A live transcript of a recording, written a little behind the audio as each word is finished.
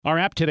Our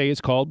app today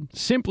is called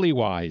Simply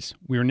Wise.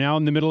 We're now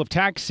in the middle of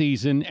tax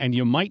season, and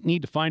you might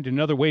need to find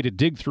another way to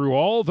dig through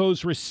all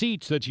those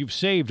receipts that you've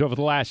saved over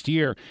the last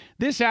year.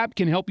 This app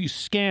can help you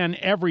scan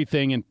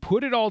everything and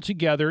put it all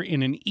together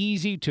in an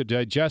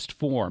easy-to-digest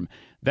form.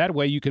 That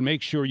way you can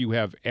make sure you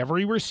have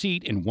every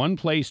receipt in one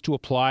place to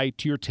apply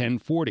to your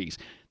 1040s.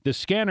 The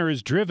scanner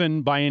is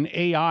driven by an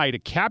AI to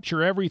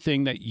capture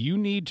everything that you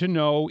need to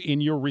know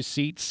in your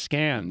receipt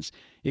scans.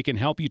 It can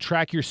help you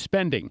track your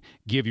spending,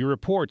 give you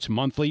reports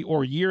monthly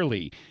or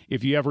yearly.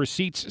 If you have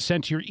receipts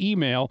sent to your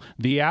email,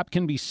 the app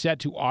can be set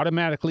to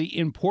automatically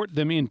import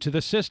them into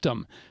the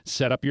system.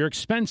 Set up your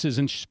expenses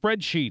in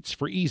spreadsheets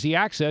for easy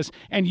access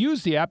and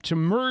use the app to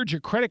merge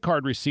your credit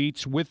card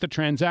receipts with the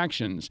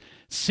transactions.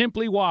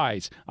 Simply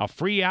Wise, a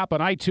free app on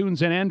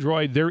iTunes and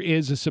Android. There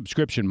is a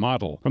subscription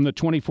model. From the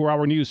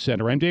 24-Hour News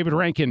Center, I'm David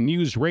Rankin,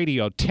 News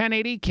Radio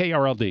 1080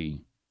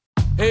 KRLD.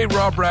 Hey,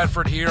 Rob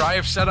Bradford here. I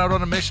have set out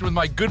on a mission with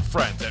my good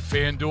friends at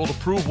FanDuel to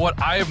prove what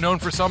I have known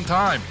for some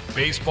time.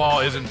 Baseball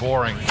isn't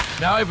boring.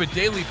 Now I have a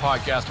daily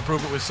podcast to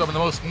prove it with some of the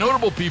most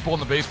notable people in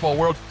the baseball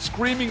world,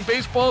 screaming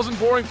baseball isn't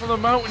boring from the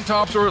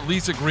mountaintops, or at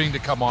least agreeing to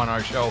come on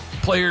our show.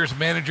 Players,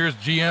 managers,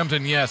 GMs,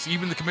 and yes,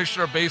 even the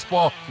commissioner of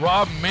baseball,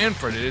 Rob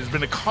Manfred. It has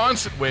been a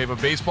constant wave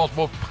of baseball's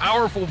most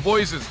powerful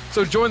voices.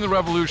 So join the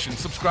revolution.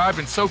 Subscribe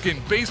and soak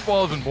in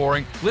Baseball Isn't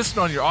Boring. Listen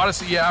on your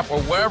Odyssey app or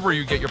wherever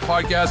you get your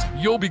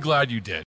podcasts. You'll be glad you did.